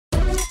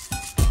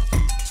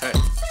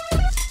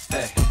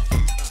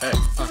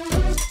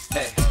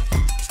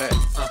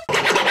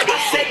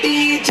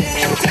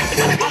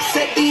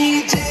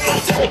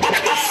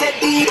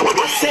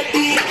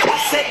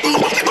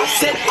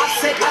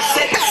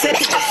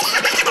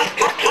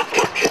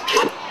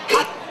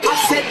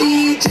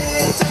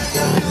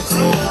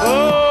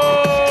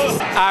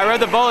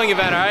bowling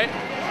event, all right?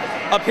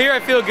 Up here, I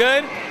feel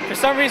good. For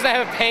some reason, I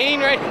have a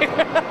pain right here.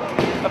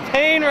 A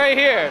pain right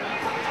here.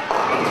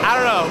 I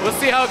don't know. We'll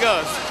see how it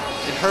goes.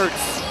 It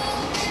hurts.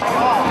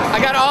 I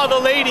got all the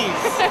ladies.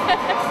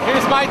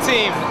 Here's my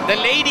team. The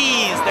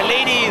ladies. The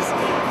ladies.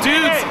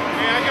 Dudes.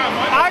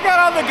 I got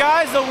all the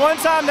guys. The one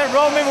time that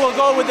Roman will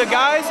go with the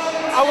guys,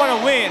 I want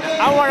to win.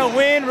 I want to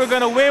win. We're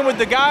going to win with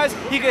the guys.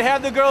 He could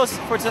have the girls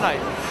for tonight.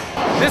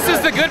 This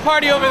is the good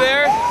party over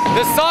there.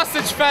 The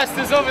sausage fest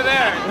is over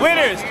there.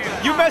 Winners.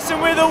 You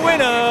messing with a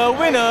winner.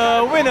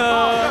 Winner.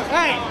 Winner.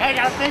 Hey, I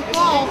got to think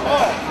ball.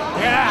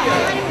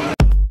 Yeah.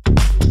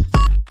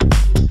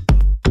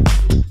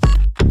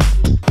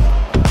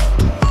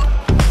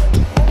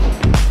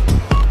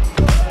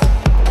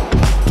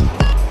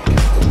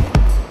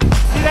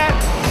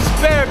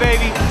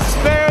 Baby,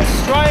 spare,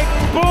 strike,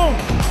 boom!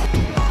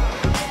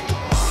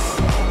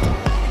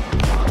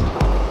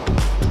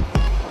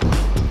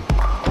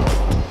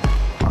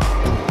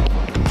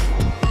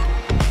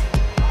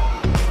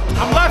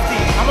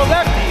 I'm a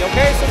lefty,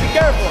 okay? So be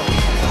careful.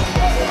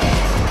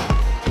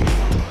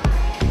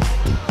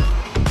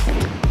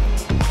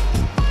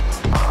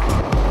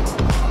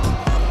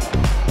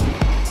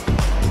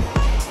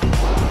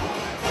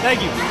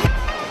 Thank you.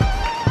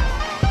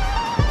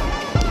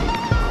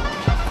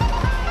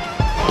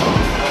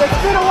 It's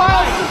been a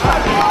while since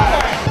I've done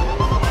that.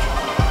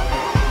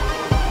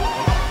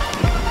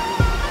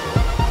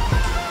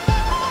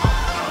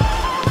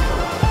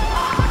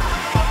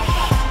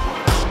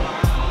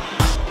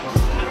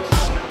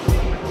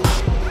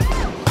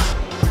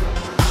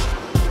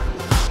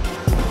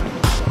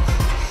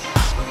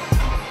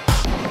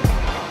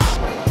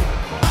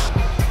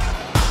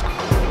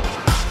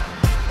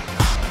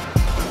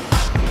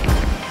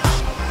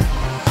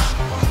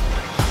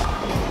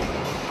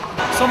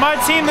 So my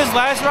team this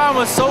last round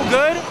was so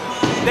good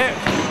that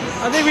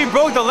I think we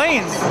broke the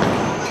lanes.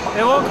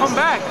 They won't come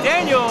back.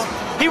 Daniel,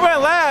 he went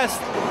last.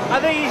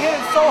 I think he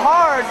hit it so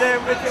hard that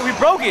we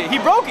broke it.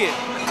 He broke it.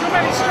 Too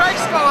many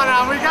strikes going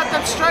on. We got them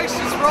strikes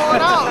just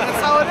rolling out.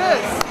 That's how it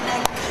is.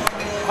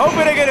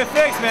 Hoping they get it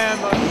fixed, man.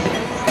 But...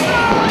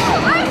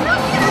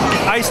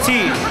 Iced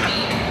tea.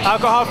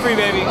 Alcohol free,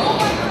 baby.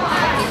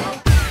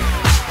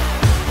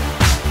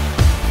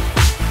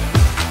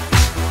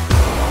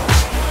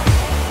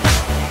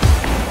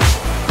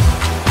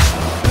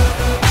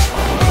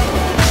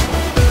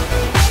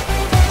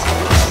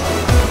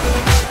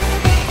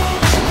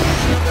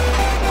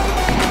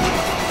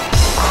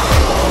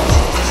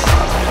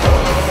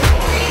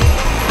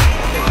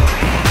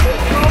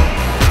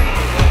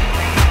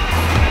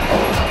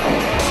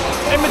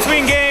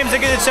 I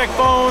get to check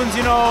phones,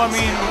 you know, I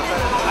mean,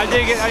 I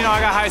did get, you know,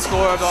 I got high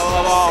score, blah,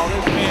 blah, blah.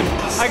 I mean,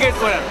 I get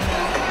whatever.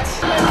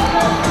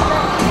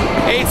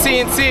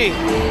 AT&T.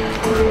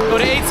 Go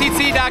to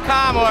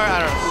att.com or,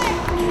 I don't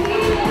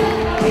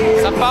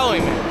know. Stop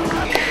following me.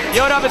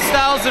 Yo, what up, it's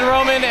Stylz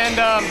Roman, and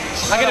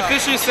I can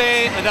officially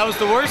say that was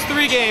the worst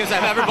 3 games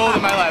I've ever bowled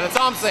in my life. That's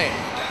all I'm saying.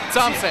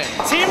 That's all I'm saying.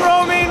 Team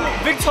Roman,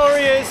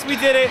 victorious, we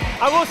did it.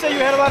 I will say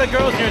you had a lot of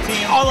girls in your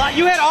team.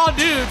 You had all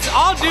dudes.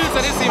 All dudes,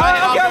 I didn't see.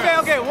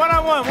 Okay.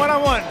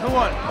 One-on-one. Who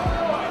won?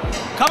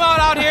 Come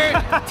out here.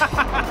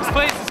 This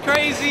place is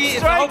crazy.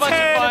 It's a whole bunch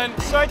of fun.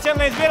 Strike 10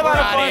 lanes. We had a lot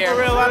of fun,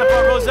 for real. A lot of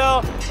fun.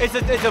 Roselle, it's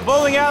a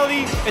bowling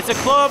alley. It's a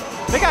club.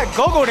 They got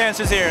go-go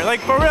dancers here.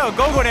 Like, for real,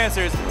 go-go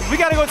dancers. We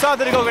got to go talk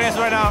to the go-go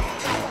dancers right now.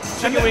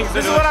 Chicken wings.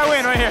 This is what I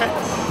win right here.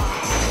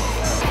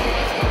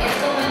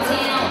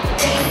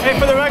 Hey,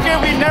 for the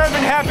record, we've never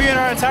been happy in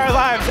our entire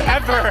lives,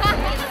 ever.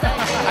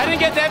 I didn't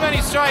get that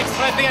many strikes,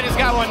 but I think I just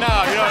got one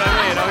now, you know what I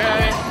mean,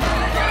 okay?